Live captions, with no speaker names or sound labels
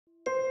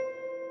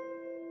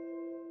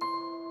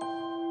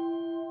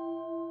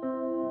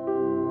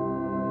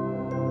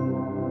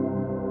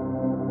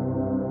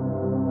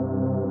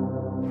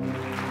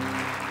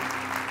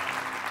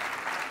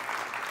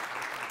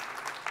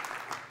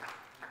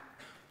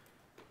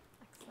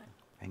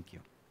Thank you.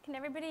 Can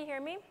everybody hear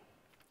me?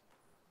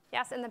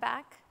 Yes, in the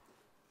back?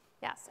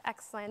 Yes,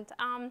 excellent.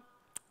 I'm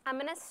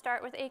going to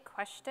start with a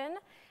question.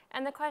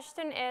 And the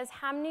question is,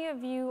 how many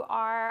of you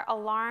are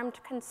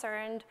alarmed,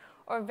 concerned,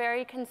 or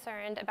very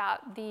concerned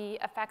about the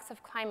effects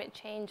of climate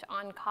change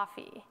on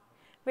coffee?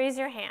 Raise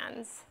your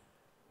hands.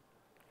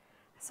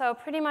 So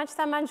pretty much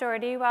the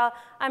majority. Well,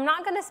 I'm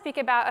not going to speak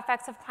about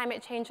effects of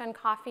climate change on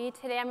coffee.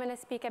 Today I'm going to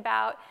speak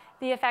about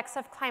the effects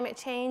of climate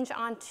change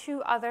on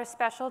two other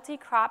specialty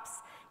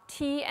crops,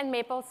 tea and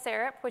maple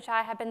syrup, which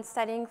I have been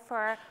studying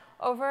for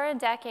over a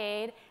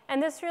decade.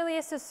 And this really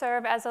is to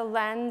serve as a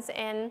lens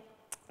in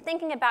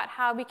thinking about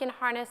how we can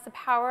harness the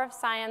power of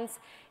science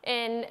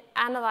in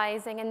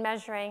analyzing and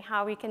measuring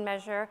how we can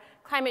measure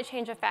climate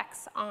change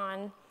effects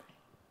on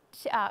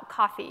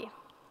coffee.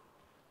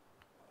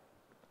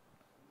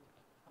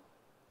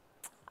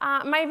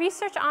 My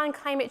research on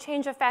climate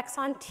change effects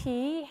on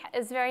tea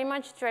is very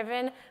much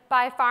driven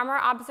by farmer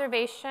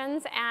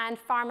observations and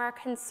farmer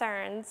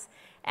concerns.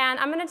 And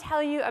I'm going to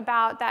tell you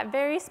about that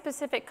very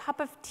specific cup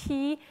of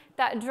tea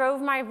that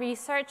drove my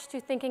research to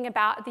thinking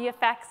about the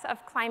effects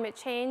of climate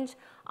change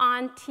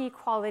on tea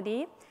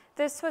quality.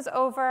 This was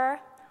over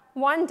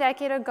 1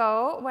 decade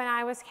ago when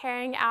I was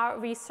carrying out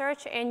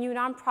research in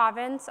Yunnan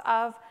province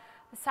of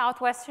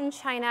southwestern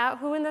China.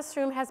 Who in this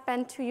room has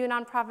been to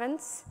Yunnan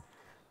province?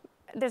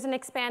 There's an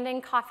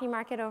expanding coffee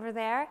market over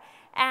there.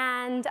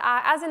 And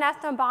as an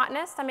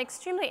ethnobotanist, I'm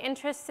extremely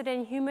interested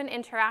in human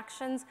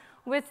interactions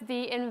with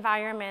the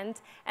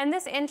environment. And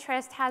this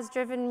interest has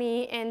driven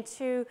me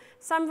into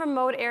some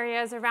remote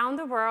areas around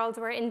the world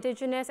where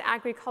indigenous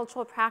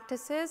agricultural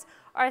practices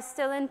are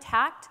still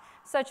intact,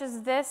 such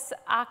as this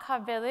Aka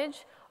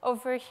village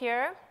over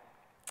here,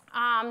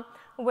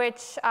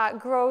 which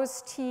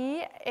grows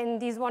tea in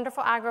these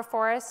wonderful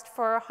agroforests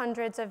for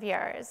hundreds of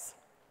years.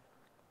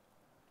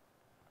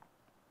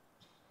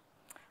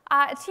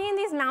 Tea in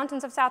these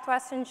mountains of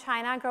southwestern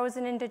China grows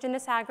in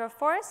indigenous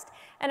agroforest,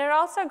 and it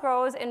also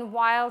grows in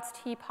wild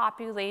tea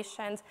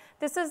populations.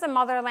 This is the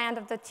motherland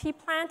of the tea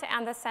plant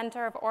and the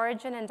center of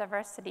origin and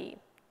diversity.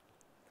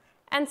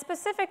 And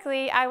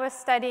specifically, I was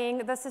studying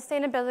the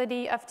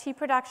sustainability of tea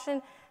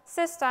production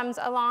systems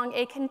along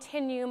a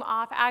continuum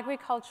of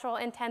agricultural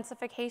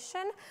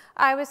intensification.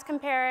 I was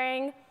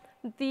comparing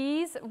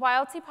these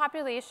wild tea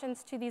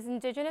populations to these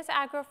indigenous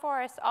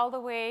agroforests all the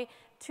way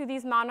to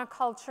these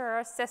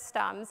monoculture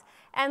systems,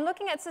 and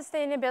looking at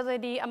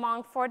sustainability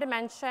among 4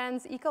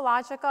 dimensions: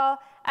 ecological,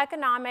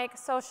 economic,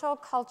 social,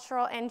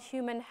 cultural, and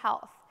human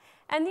health.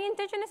 And the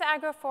indigenous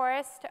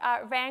agroforest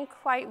ran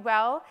quite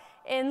well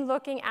in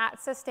looking at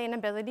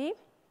sustainability.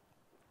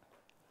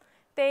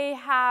 They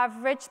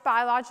have rich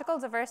biological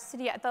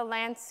diversity at the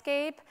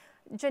landscape,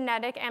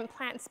 genetic, and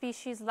plant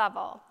species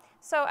level.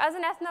 So as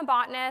an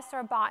ethnobotanist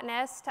or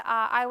botanist,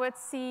 I would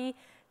see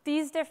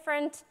these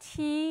different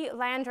tea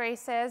land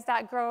races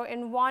that grow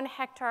in 1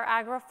 hectare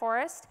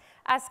agroforest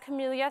as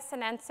Camellia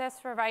sinensis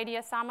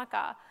Viridea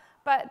samica.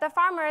 But the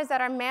farmers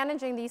that are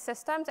managing these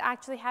systems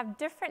actually have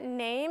different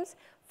names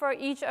for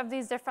each of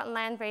these different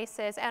land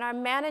races and are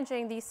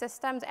managing these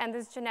systems and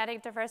this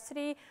genetic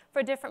diversity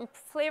for different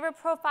flavor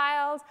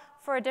profiles,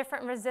 for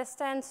different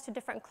resistance to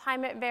different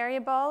climate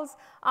variables,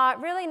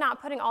 really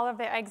not putting all of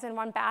their eggs in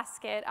one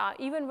basket,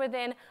 even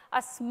within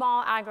a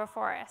small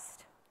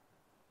agroforest.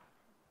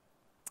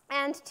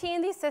 And tea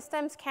in these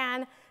systems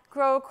can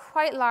grow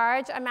quite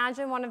large.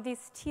 Imagine one of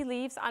these tea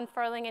leaves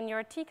unfurling in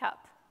your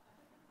teacup.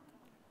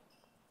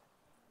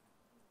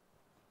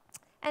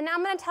 And now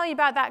I'm going to tell you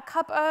about that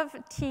cup of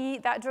tea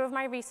that drove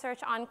my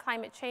research on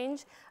climate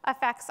change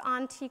effects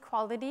on tea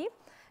quality.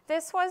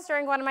 This was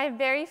during one of my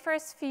very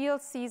first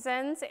field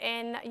seasons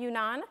in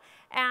Yunnan.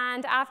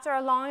 And after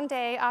a long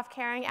day of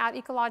carrying out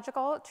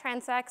ecological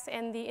transects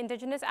in the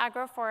indigenous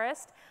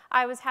agroforest,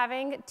 I was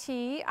having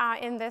tea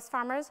in this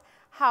farmer's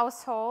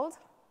household.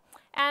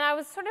 And I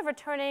was sort of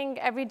returning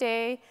every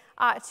day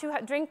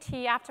to drink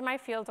tea after my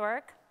field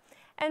work.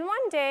 And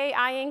one day,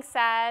 Aying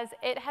says,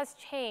 "It has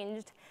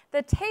changed.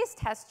 The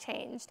taste has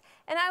changed."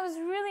 And I was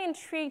really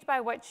intrigued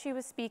by what she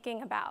was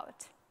speaking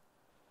about.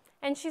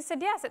 And she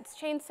said, yes, it's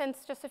changed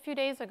since just a few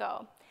days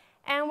ago.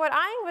 And what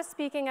Aying was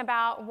speaking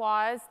about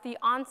was the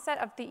onset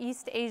of the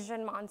East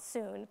Asian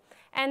monsoon.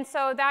 And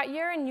so that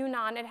year in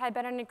Yunnan, it had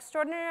been an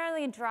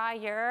extraordinarily dry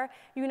year.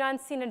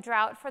 Yunnan's seen a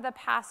drought for the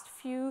past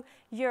few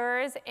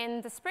years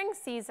in the spring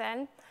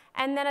season.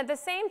 And then at the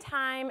same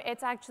time,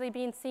 it's actually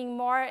been seeing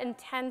more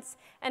intense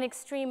and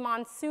extreme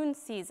monsoon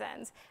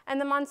seasons. And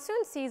the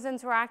monsoon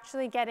seasons were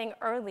actually getting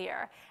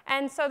earlier.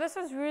 And so this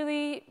was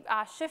really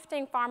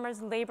shifting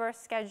farmers' labor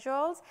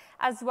schedules,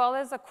 as well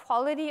as the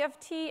quality of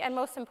tea, and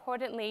most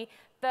importantly,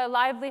 the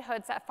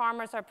livelihoods that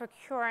farmers are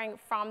procuring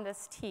from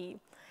this tea.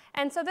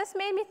 And so this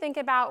made me think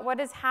about what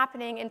is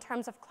happening in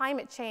terms of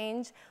climate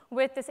change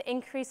with this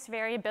increased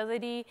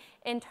variability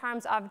in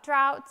terms of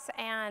droughts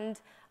and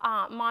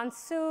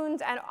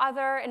monsoons and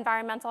other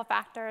environmental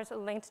factors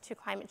linked to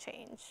climate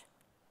change.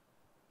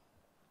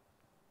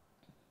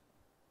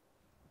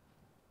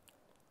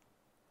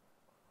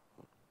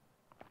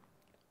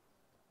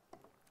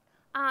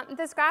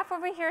 This graph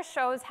over here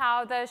shows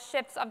how the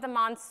shifts of the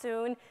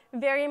monsoon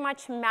very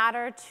much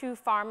matter to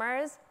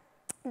farmers.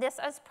 This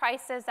is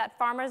prices that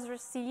farmers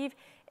receive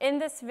in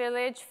this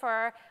village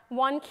for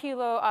 1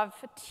 kilo of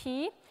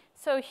tea.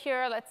 So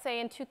here, let's say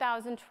in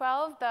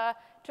 2012, the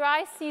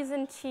dry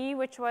season tea,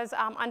 which was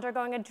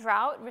undergoing a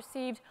drought,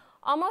 received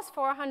almost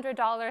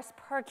 $400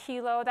 per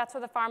kilo. That's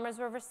what the farmers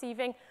were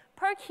receiving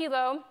per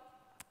kilo.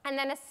 And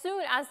then as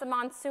soon as the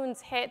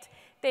monsoons hit,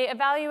 they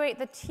evaluate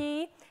the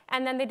tea,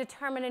 and then they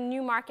determine a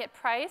new market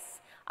price,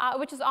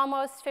 which is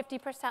almost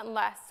 50%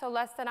 less, so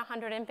less than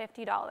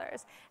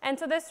 $150. And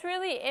so this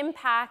really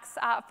impacts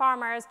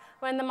farmers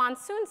when the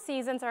monsoon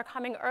seasons are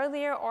coming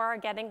earlier or are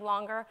getting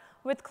longer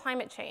with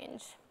climate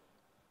change.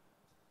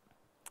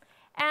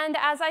 And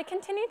as I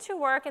continue to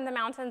work in the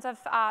mountains of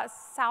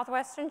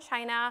southwestern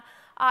China,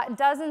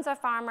 dozens of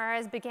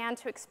farmers began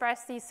to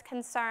express these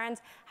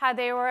concerns, how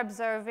they were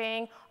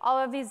observing all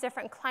of these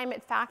different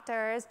climate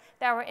factors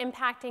that were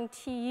impacting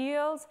tea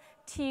yields,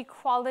 tea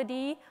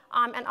quality,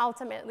 and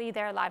ultimately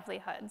their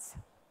livelihoods.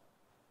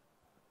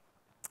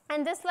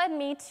 And this led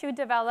me to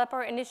develop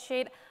or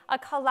initiate a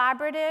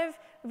collaborative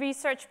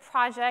research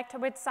project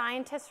with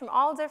scientists from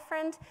all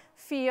different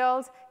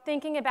fields,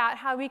 thinking about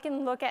how we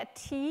can look at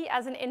tea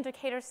as an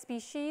indicator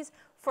species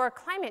for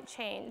climate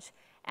change.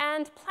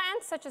 And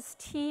plants such as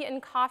tea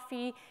and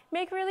coffee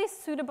make really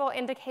suitable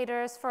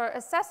indicators for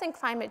assessing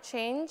climate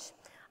change.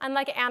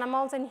 Unlike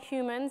animals and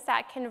humans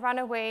that can run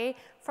away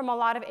from a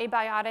lot of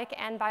abiotic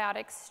and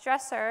biotic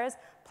stressors,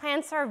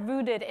 plants are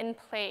rooted in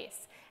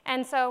place.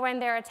 And so when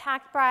they're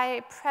attacked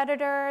by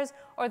predators,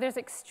 or there's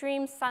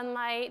extreme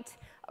sunlight,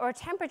 or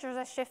temperatures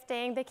are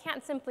shifting, they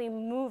can't simply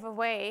move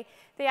away.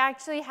 They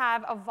actually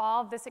have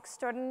evolved this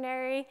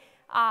extraordinary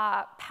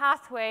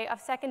pathway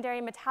of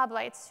secondary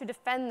metabolites to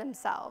defend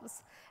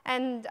themselves.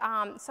 And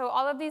so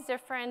all of these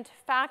different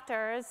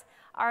factors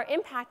are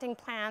impacting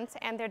plants,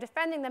 and they're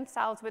defending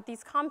themselves with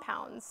these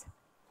compounds.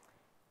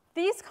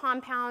 These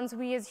compounds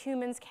we as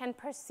humans can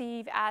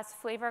perceive as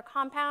flavor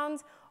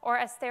compounds or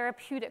as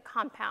therapeutic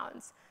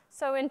compounds.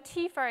 So in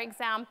tea, for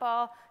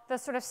example, the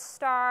sort of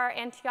star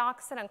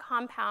antioxidant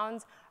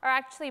compounds are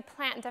actually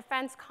plant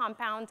defense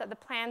compounds that the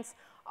plants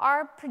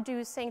are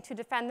producing to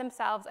defend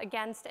themselves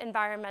against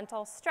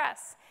environmental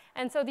stress.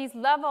 And so these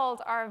levels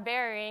are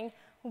varying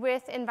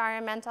with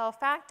environmental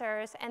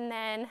factors, and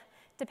then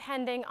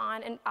depending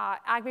on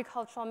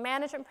agricultural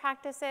management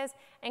practices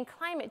and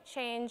climate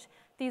change,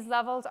 these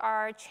levels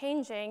are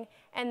changing,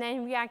 and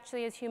then we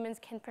actually as humans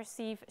can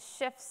perceive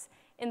shifts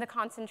in the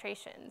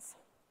concentrations,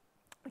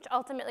 which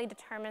ultimately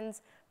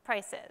determines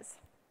prices.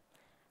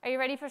 Are you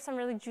ready for some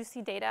really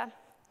juicy data?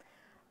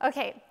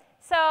 Okay,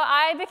 so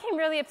I became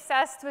really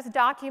obsessed with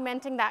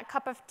documenting that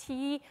cup of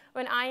tea.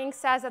 When Aying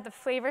says that the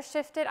flavor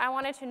shifted, I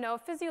wanted to know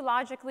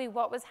physiologically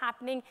what was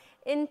happening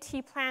in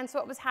tea plants,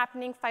 what was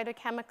happening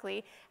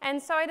phytochemically.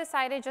 And so I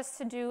decided just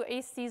to do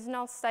a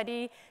seasonal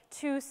study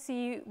to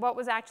see what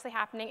was actually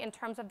happening in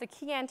terms of the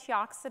key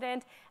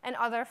antioxidant and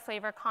other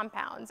flavor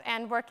compounds,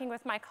 and working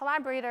with my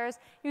collaborators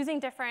using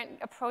different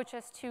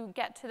approaches to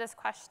get to this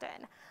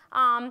question.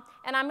 And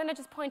I'm going to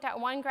just point out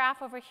one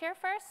graph over here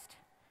first,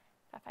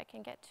 if I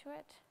can get to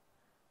it.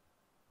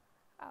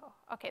 Oh,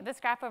 okay, this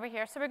graph over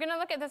here. So we're going to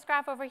look at this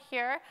graph over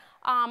here.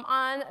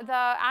 On the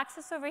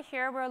axis over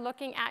here, we're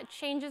looking at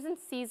changes in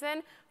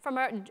season from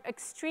an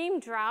extreme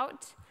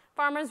drought.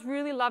 Farmers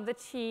really love the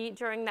tea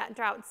during that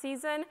drought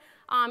season.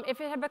 If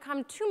it had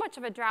become too much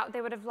of a drought,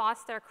 they would have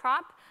lost their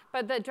crop.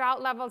 But the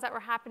drought levels that were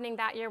happening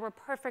that year were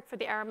perfect for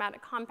the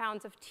aromatic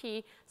compounds of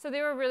tea. So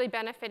they were really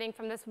benefiting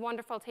from this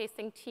wonderful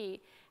tasting tea.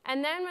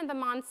 And then when the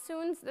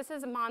monsoons, this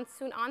is a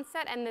monsoon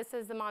onset, and this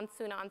is the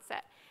monsoon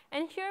onset.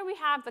 And here we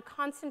have the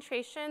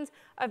concentrations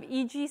of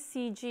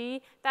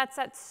EGCG, that's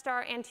that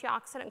star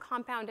antioxidant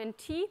compound in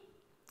tea.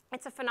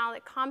 It's a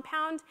phenolic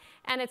compound,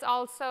 and it's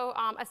also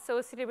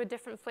associated with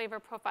different flavor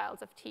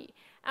profiles of tea.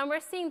 And we're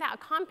seeing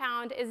that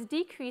compound is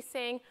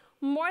decreasing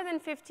more than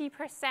 50%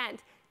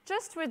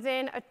 just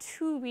within a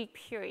 2-week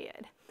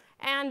period.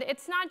 And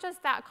it's not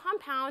just that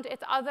compound,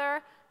 it's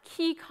other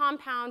key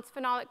compounds,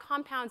 phenolic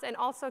compounds, and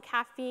also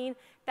caffeine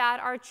that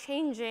are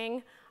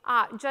changing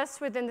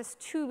just within this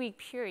 2-week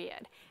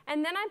period.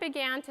 And then I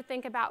began to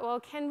think about, well,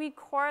 can we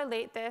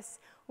correlate this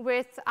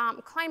with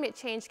climate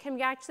change? Can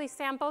we actually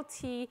sample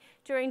tea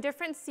during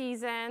different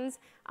seasons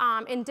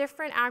in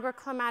different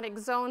agroclimatic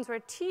zones where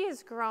tea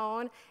is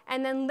grown,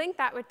 and then link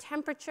that with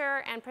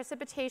temperature and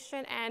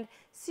precipitation and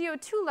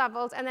CO2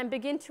 levels, and then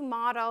begin to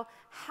model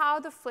how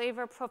the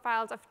flavor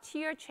profiles of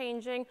tea are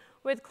changing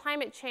with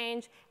climate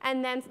change,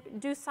 and then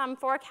do some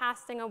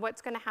forecasting of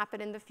what's going to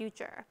happen in the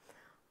future.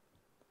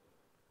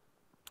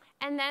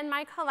 And then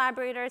my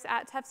collaborators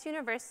at Tufts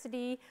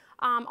University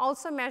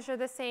also measured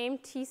the same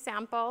tea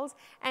samples,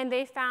 and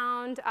they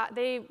found,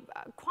 they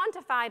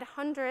quantified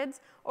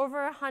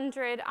over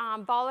 100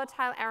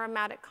 volatile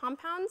aromatic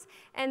compounds,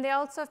 and they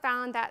also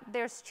found that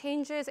there's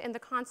changes in the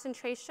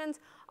concentrations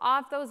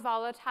of those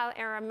volatile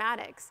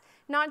aromatics,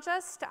 not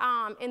just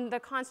in the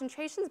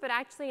concentrations, but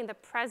actually in the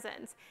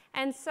presence.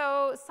 And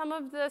so some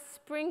of the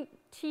spring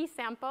tea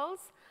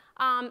samples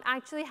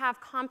actually have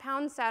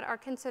compounds that are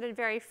considered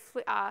very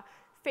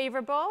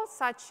favorable,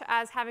 such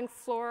as having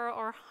floral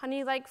or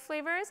honey-like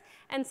flavors,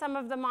 and some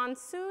of the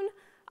monsoon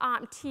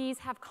teas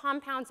have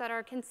compounds that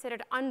are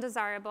considered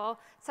undesirable,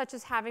 such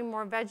as having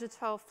more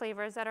vegetal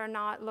flavors that are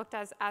not looked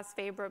as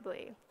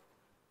favorably.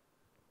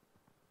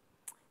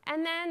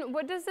 And then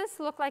what does this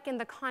look like in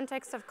the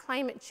context of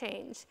climate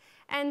change?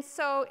 And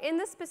so in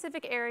the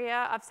specific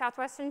area of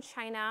southwestern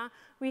China,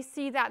 we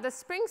see that the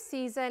spring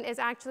season is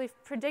actually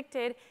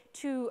predicted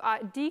to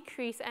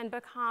decrease and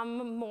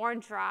become more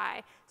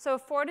dry. So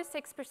 4 to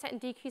 6%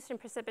 decrease in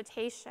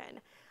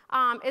precipitation.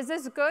 Is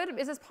this good?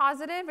 Is this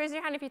positive? Raise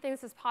your hand if you think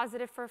this is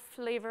positive for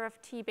flavor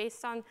of tea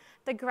based on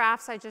the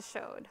graphs I just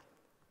showed.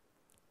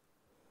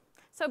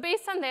 So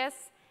based on this,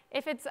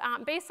 if it's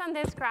based on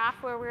this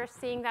graph where we're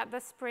seeing that the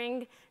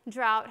spring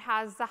drought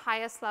has the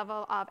highest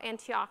level of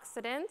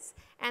antioxidants,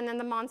 and then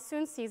the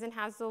monsoon season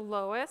has the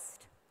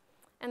lowest,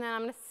 and then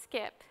I'm going to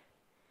skip.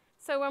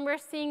 So when we're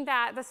seeing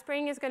that the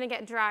spring is going to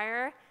get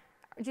drier,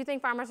 do you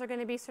think farmers are going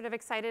to be sort of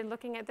excited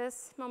looking at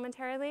this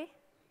momentarily?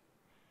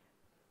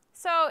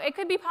 So it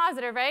could be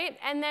positive, right?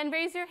 And then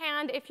raise your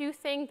hand if you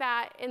think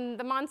that in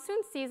the monsoon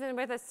season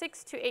with a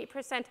 6 to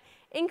 8%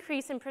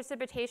 increase in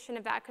precipitation,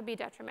 if that could be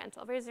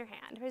detrimental. Raise your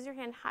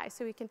hand high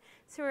so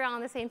we're all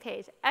on the same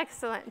page.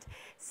 Excellent.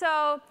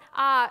 So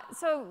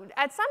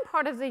at some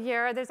part of the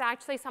year, there's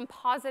actually some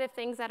positive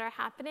things that are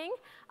happening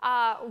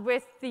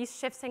with these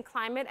shifts in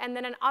climate, and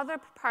then in other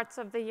parts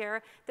of the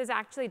year, there's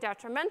actually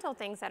detrimental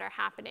things that are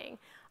happening.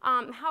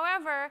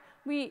 However,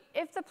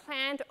 if the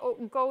plant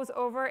goes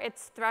over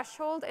its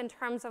threshold in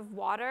terms of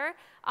water,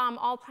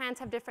 all plants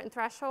have different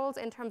thresholds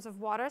in terms of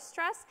water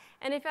stress,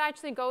 and if it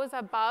actually goes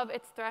above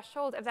its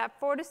threshold, if that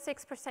 4 to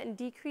 6%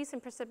 decrease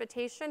in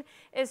precipitation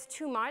is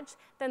too much,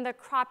 then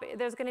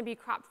there's going to be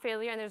crop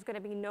failure and there's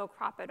going to be no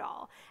crop at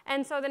all.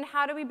 And so then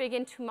how do we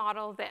begin to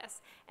model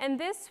this? And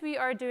this we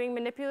are doing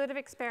manipulative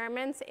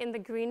experiments in the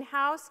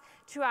greenhouse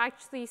to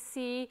actually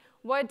see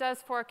what does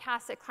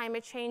forecasted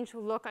climate change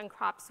look on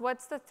crops?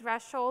 What's the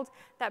threshold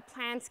that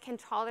plants can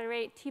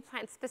tolerate, tea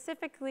plants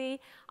specifically,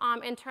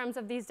 in terms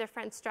of these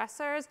different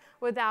stressors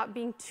without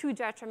being too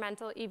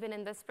detrimental even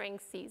in the spring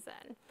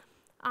season?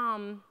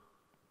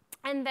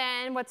 And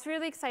then what's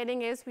really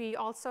exciting is we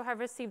also have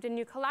received a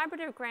new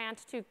collaborative grant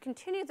to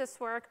continue this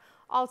work,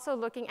 also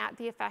looking at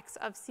the effects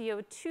of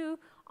CO2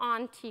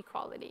 on tea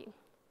quality.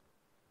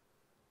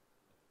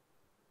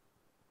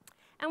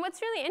 And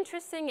what's really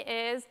interesting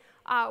is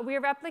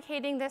we're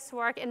replicating this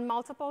work in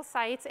multiple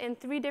sites in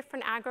 3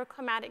 different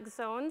agroclimatic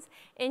zones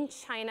in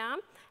China.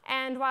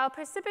 And while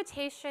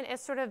precipitation is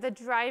sort of the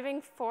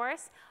driving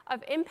force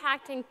of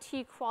impacting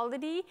tea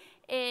quality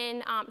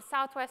in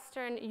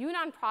southwestern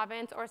Yunnan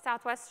province or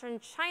southwestern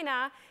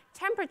China,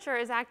 temperature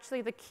is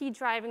actually the key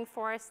driving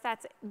force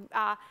that's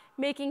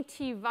making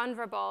tea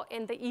vulnerable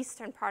in the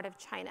eastern part of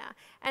China.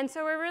 And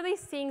so we're really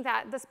seeing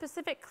that the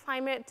specific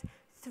climate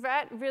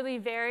threat really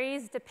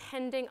varies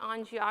depending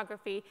on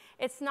geography.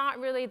 It's not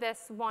really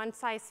this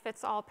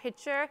one-size-fits-all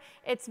picture.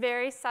 It's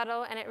very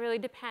subtle, and it really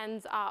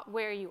depends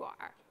where you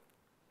are.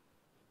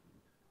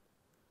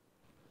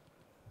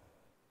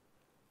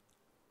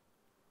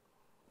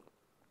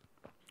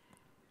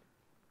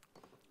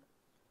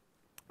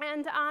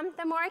 And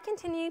the more I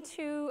continue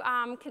to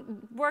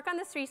work on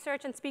this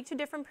research and speak to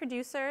different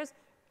producers,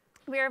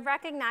 we are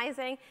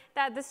recognizing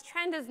that this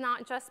trend is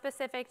not just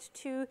specific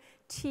to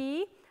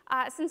tea.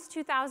 Since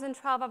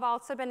 2012, I've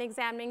also been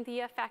examining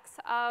the effects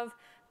of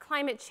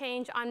climate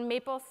change on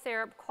maple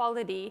syrup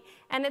quality.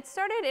 And it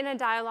started in a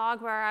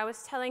dialogue where I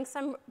was telling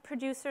some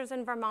producers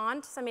in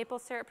Vermont, some maple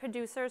syrup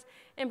producers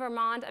in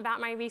Vermont,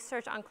 about my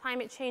research on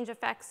climate change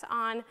effects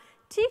on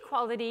tea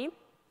quality.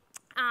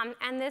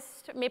 And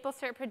this maple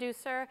syrup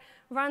producer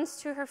runs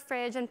to her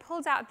fridge and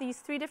pulls out these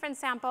 3 different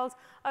samples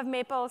of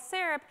maple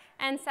syrup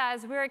and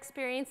says, we're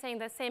experiencing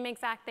the same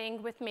exact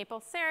thing with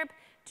maple syrup.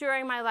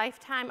 During my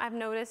lifetime, I've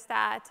noticed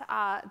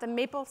that the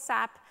maple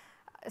sap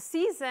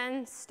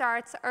season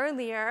starts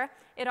earlier.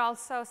 It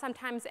also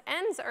sometimes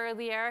ends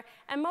earlier.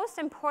 And most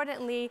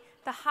importantly,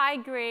 the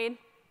high-grade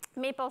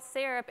maple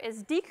syrup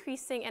is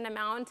decreasing in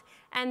amount,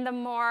 and the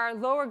more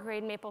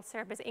lower-grade maple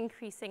syrup is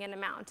increasing in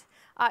amount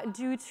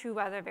due to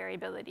weather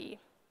variability.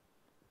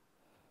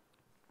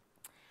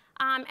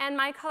 And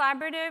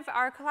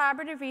our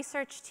collaborative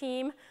research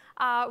team,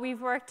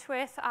 we've worked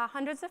with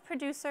hundreds of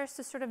producers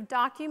to sort of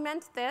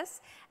document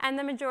this, and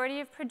the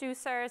majority of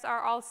producers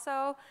are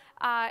also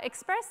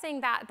expressing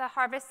that the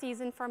harvest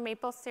season for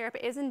maple syrup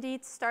is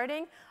indeed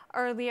starting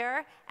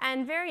earlier.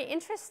 And very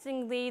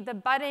interestingly, the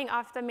budding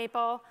of the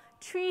maple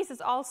trees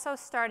is also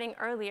starting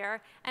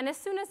earlier. And as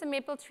soon as the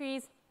maple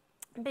trees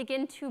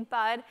begin to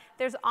bud,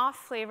 there's off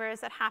flavors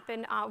that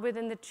happen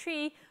within the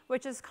tree,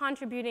 which is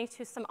contributing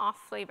to some off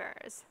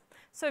flavors.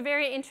 So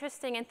very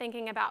interesting in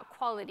thinking about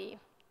quality.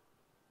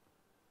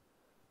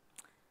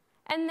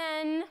 And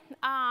then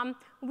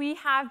we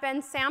have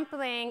been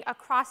sampling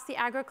across the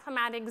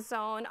agroclimatic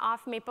zone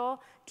of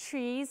maple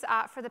trees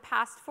for the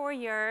past 4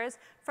 years,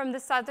 from the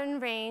southern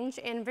range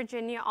in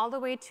Virginia all the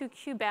way to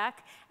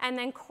Quebec, and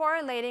then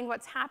correlating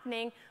what's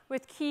happening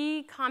with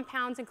key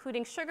compounds,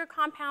 including sugar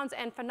compounds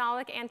and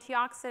phenolic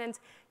antioxidants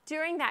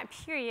during that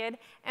period.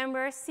 And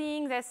we're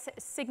seeing this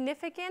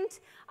significant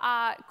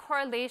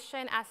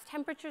correlation as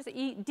temperatures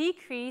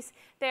decrease.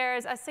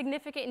 There's a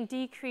significant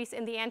decrease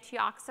in the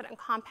antioxidant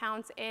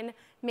compounds in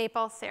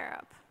maple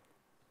syrup.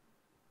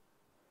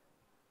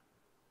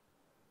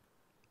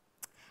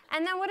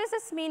 And then what does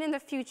this mean in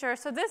the future?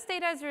 So this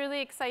data is really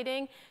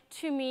exciting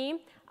to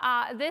me.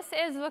 This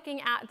is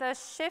looking at the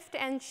shift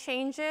and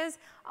changes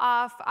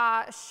of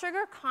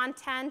sugar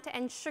content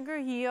and sugar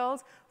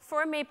yields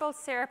for maple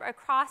syrup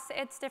across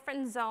its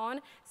different zone.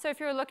 So if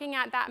you're looking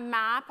at that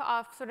map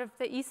of sort of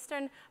the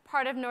eastern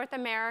part of North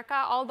America,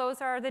 all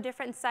those are the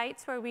different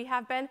sites where we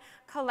have been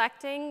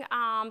collecting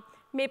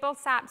maple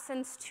sap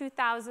since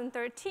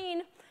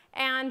 2013.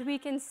 And we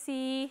can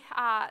see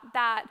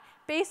that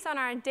based on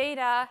our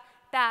data,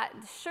 that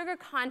sugar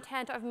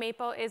content of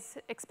maple is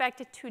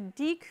expected to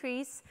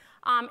decrease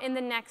in the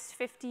next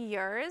 50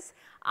 years.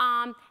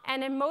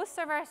 And in most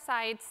of our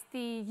sites, the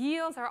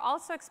yields are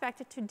also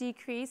expected to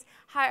decrease.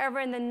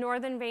 However, in the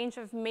northern range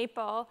of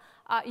maple,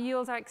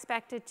 yields are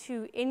expected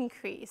to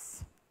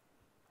increase.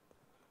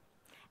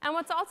 And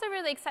what's also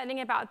really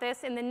exciting about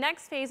this, in the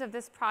next phase of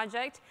this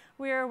project,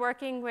 we are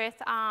working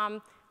with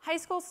high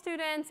school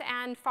students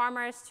and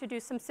farmers to do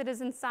some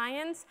citizen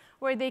science,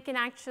 where they can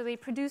actually,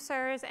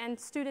 producers and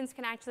students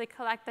can actually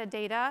collect the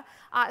data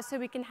so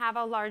we can have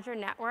a larger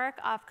network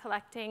of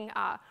collecting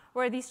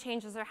where these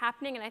changes are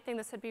happening. And I think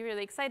this would be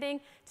really exciting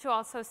to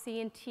also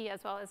see in tea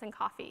as well as in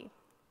coffee.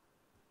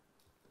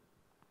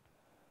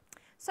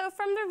 So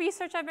from the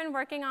research I've been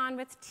working on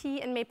with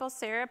tea and maple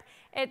syrup,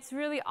 it's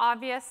really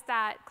obvious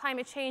that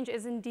climate change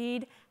is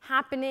indeed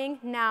happening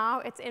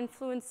now. It's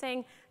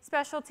influencing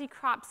specialty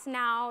crops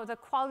now, the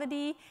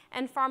quality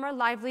and farmer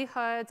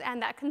livelihoods,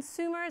 and that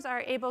consumers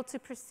are able to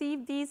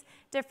perceive these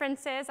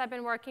differences. I've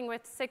been working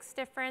with 6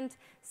 different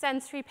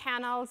sensory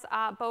panels,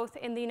 both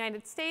in the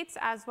United States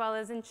as well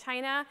as in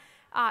China,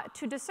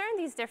 to discern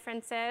these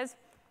differences.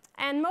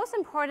 And most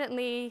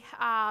importantly,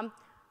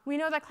 we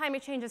know that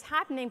climate change is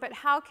happening, but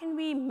how can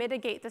we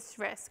mitigate this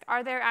risk?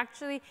 Are there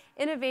actually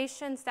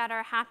innovations that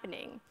are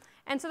happening?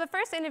 And so the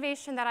first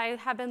innovation that I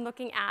have been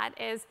looking at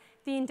is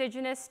the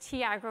indigenous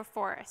tea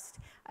agroforest,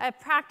 a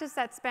practice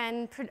that's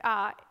been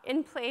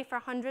in play for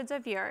hundreds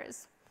of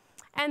years.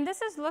 And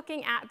this is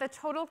looking at the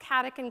total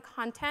catechin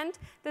content.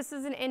 This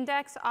is an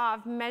index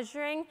of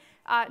measuring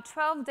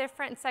 12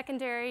 different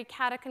secondary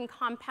catechin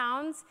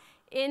compounds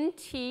in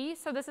tea.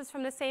 So this is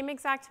from the same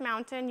exact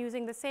mountain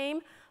using the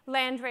same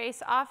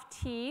landrace of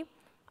tea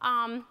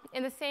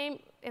in the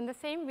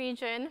same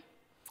region,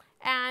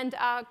 and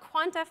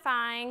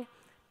quantifying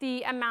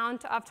the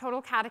amount of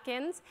total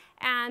catechins.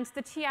 And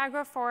the tea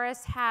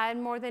agroforest had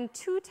more than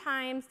 2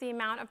 times the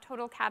amount of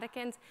total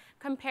catechins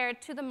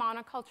compared to the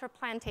monoculture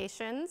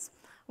plantations,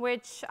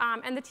 which,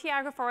 and the tea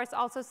agroforest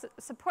also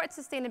supports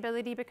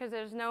sustainability because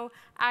there's no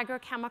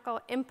agrochemical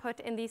input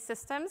in these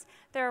systems.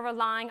 They're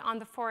relying on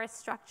the forest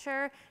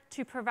structure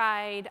to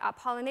provide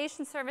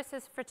pollination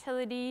services,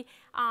 fertility,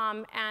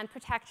 and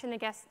protection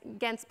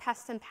against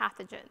pests and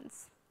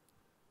pathogens.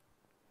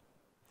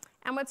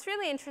 And what's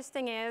really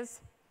interesting is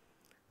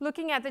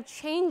looking at the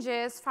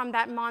changes from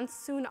that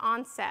monsoon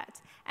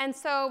onset. And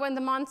so when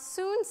the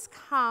monsoons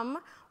come,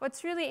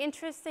 what's really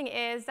interesting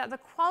is that the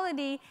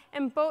quality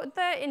in both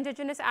the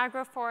indigenous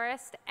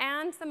agroforest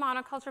and the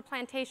monoculture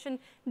plantation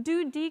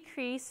do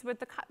decrease with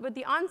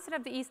the onset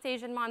of the East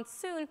Asian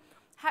monsoon.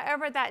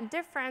 However, that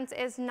difference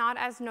is not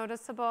as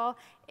noticeable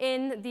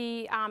in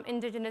the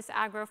indigenous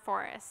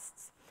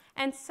agroforests.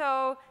 And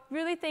so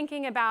really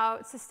thinking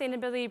about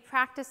sustainability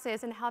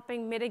practices and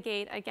helping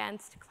mitigate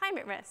against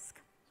climate risk.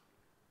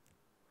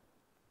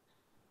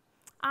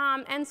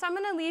 And so I'm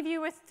going to leave you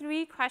with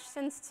 3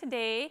 questions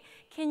today.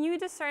 Can you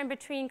discern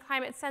between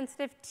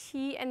climate-sensitive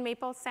tea and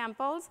maple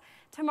samples?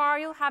 Tomorrow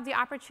you'll have the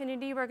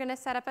opportunity. We're going to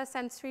set up a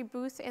sensory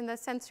booth in the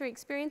sensory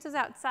experiences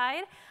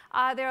outside.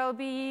 There will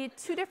be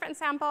 2 different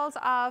samples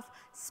of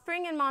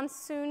spring and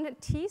monsoon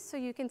tea, so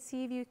you can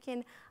see if you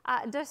can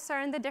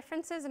discern the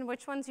differences and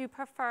which ones you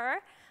prefer.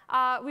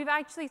 We've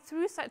actually,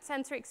 through such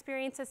sensory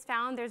experiences,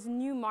 found there's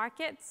new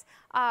markets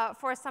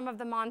for some of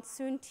the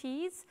monsoon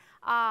teas.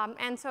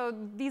 And so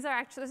this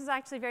is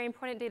actually very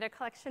important data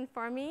collection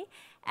for me.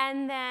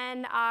 And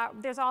then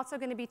there's also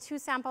going to be 2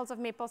 samples of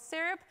maple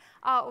syrup,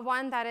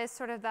 one that is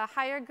sort of the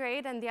higher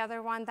grade and the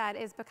other one that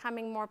is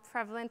becoming more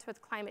prevalent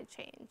with climate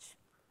change.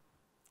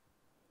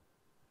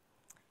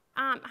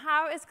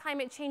 How is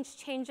climate change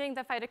changing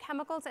the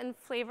phytochemicals and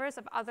flavors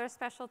of other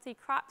specialty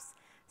crops,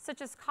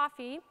 such as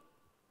coffee?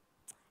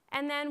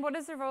 And then what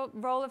is the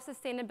role of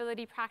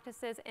sustainability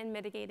practices in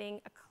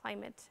mitigating a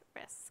climate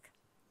risk?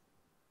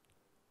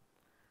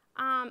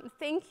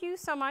 Thank you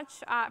so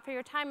much for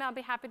your time. I'll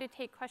be happy to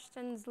take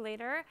questions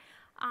later.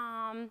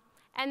 And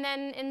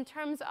then in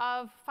terms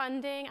of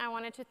funding, I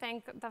wanted to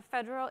thank the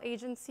federal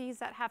agencies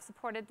that have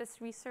supported this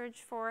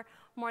research for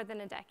more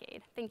than a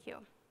decade. Thank you.